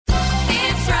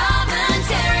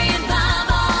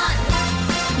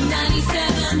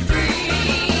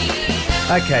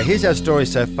Okay, here's our story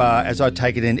so far as I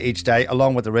take it in each day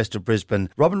along with the rest of Brisbane.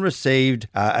 Robin received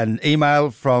an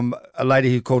email from a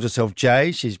lady who calls herself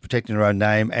Jay. She's protecting her own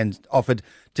name and offered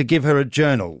to give her a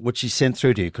journal, which she sent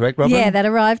through to you, correct, Robin? Yeah, that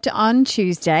arrived on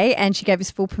Tuesday and she gave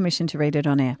us full permission to read it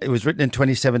on air. It was written in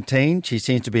 2017. She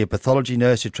seems to be a pathology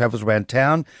nurse who travels around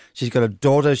town. She's got a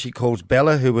daughter she calls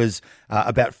Bella, who was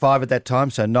about 5 at that time,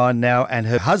 so 9 now, and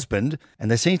her husband, and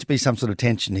there seems to be some sort of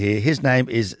tension here. His name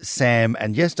is Sam,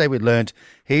 and yesterday we learnt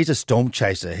he's a storm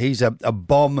chaser. He's a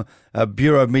bomb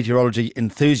Bureau of Meteorology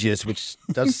enthusiast, which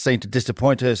does seem to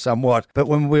disappoint her somewhat. But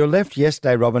when we were left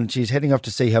yesterday, Robin, she's heading off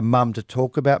to see her mum to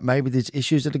talk about maybe these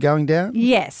issues that are going down?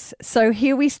 Yes. So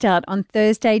here we start on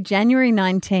Thursday, January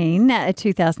 19,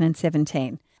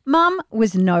 2017. Mum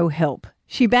was no help.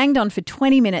 She banged on for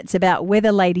 20 minutes about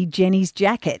weather lady Jenny's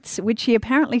jackets, which she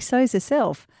apparently sews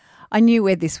herself. I knew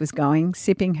where this was going,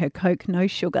 sipping her Coke no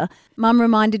sugar. Mum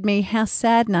reminded me how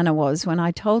sad Nana was when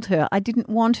I told her I didn't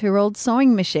want her old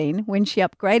sewing machine when she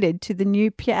upgraded to the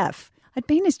new Piaf. I'd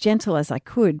been as gentle as I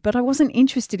could, but I wasn't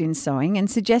interested in sewing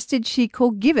and suggested she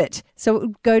call Give It so it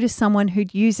would go to someone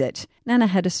who'd use it. Nana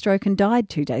had a stroke and died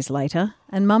 2 days later,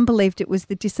 and Mum believed it was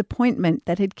the disappointment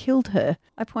that had killed her.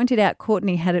 I pointed out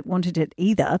Courtney hadn't wanted it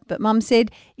either, but Mum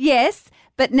said, yes,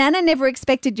 but Nana never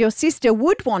expected your sister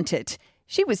would want it.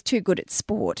 She was too good at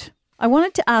sport. I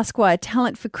wanted to ask why a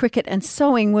talent for cricket and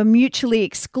sewing were mutually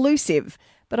exclusive,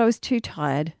 but I was too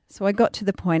tired, so I got to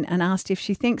the point and asked if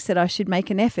she thinks that I should make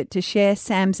an effort to share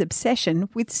Sam's obsession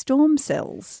with storm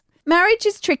cells. Marriage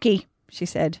is tricky, she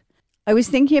said. I was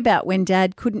thinking about when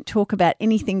Dad couldn't talk about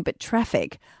anything but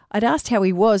traffic. I'd asked how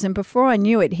he was, and before I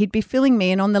knew it, he'd be filling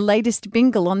me in on the latest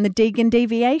bingle on the Deegan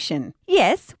deviation.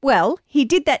 Yes, well, he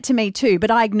did that to me too,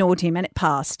 but I ignored him and it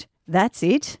passed. That's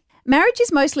it. Marriage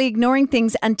is mostly ignoring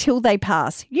things until they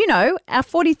pass. You know, our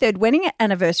 43rd wedding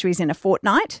anniversary is in a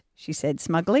fortnight, she said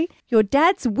smugly. Your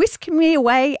dad's whisking me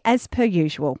away as per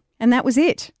usual. And that was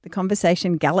it. The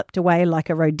conversation galloped away like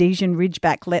a Rhodesian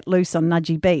ridgeback let loose on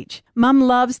Nudgee Beach. Mum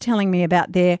loves telling me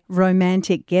about their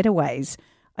romantic getaways.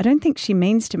 I don't think she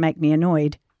means to make me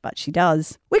annoyed, but she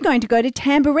does. We're going to go to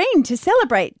Tamborine to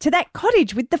celebrate, to that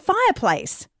cottage with the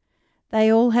fireplace. They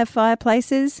all have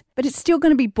fireplaces, but it's still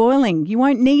going to be boiling. You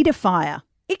won't need a fire.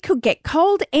 It could get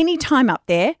cold any time up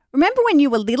there. Remember when you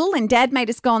were little and Dad made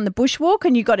us go on the bushwalk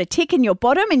and you got a tick in your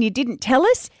bottom and you didn't tell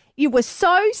us? You were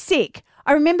so sick.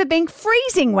 I remember being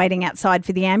freezing waiting outside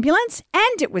for the ambulance,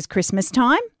 and it was Christmas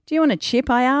time. Do you want a chip,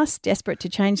 I asked, desperate to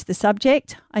change the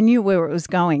subject. I knew where it was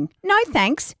going. No,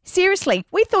 thanks. Seriously,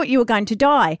 we thought you were going to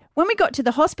die. When we got to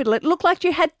the hospital, it looked like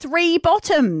you had 3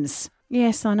 bottoms.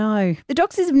 Yes, I know. The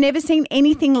doctors have never seen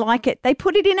anything like it. They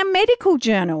put it in a medical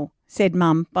journal, said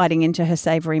Mum, biting into her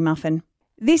savoury muffin.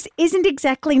 This isn't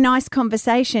exactly nice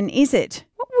conversation, is it?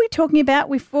 What were we talking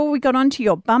about before we got onto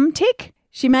your bum tick?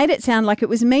 She made it sound like it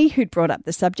was me who'd brought up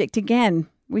the subject again.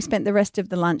 We spent the rest of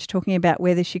the lunch talking about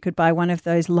whether she could buy one of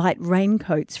those light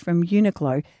raincoats from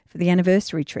Uniqlo for the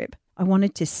anniversary trip. I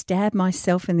wanted to stab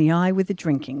myself in the eye with a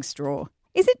drinking straw.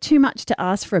 Is it too much to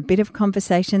ask for a bit of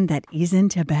conversation that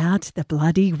isn't about the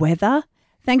bloody weather?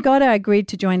 Thank God I agreed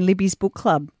to join Libby's book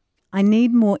club. I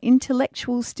need more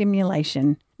intellectual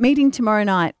stimulation. Meeting tomorrow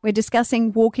night, we're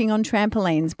discussing Walking on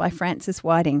Trampolines by Frances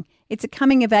Whiting. It's a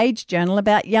coming-of-age journal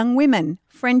about young women,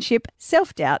 friendship,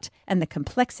 self-doubt, and the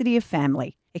complexity of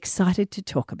family. Excited to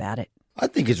talk about it. I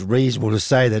think it's reasonable to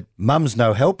say that mum's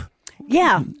no help.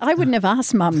 Yeah, I wouldn't have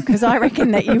asked Mum because I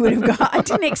reckon that you would have got... I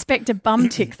didn't expect a bum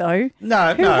tick though.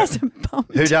 No. Who has a bum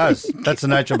tick? Who does? That's the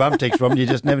nature of bum ticks, Robin. You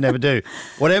just never do.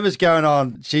 Whatever's going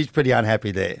on, she's pretty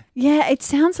unhappy there. Yeah, it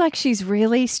sounds like she's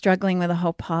really struggling with a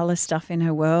whole pile of stuff in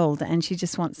her world and she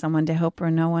just wants someone to help her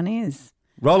and no one is.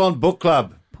 Roll on book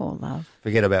club. Poor love.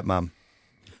 Forget about Mum.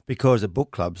 Because at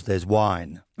book clubs, there's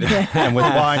wine. Yeah. And with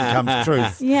wine comes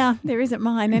truth. Yeah, there isn't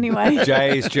mine anyway.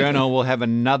 Jay's Journal will have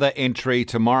another entry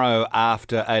tomorrow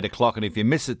after 8 o'clock. And if you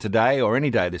miss it today or any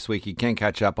day this week, you can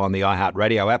catch up on the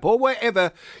iHeartRadio app or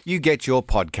wherever you get your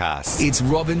podcasts. It's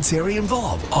Robin, Terry and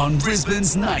Bob on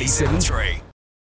Brisbane's 97.3.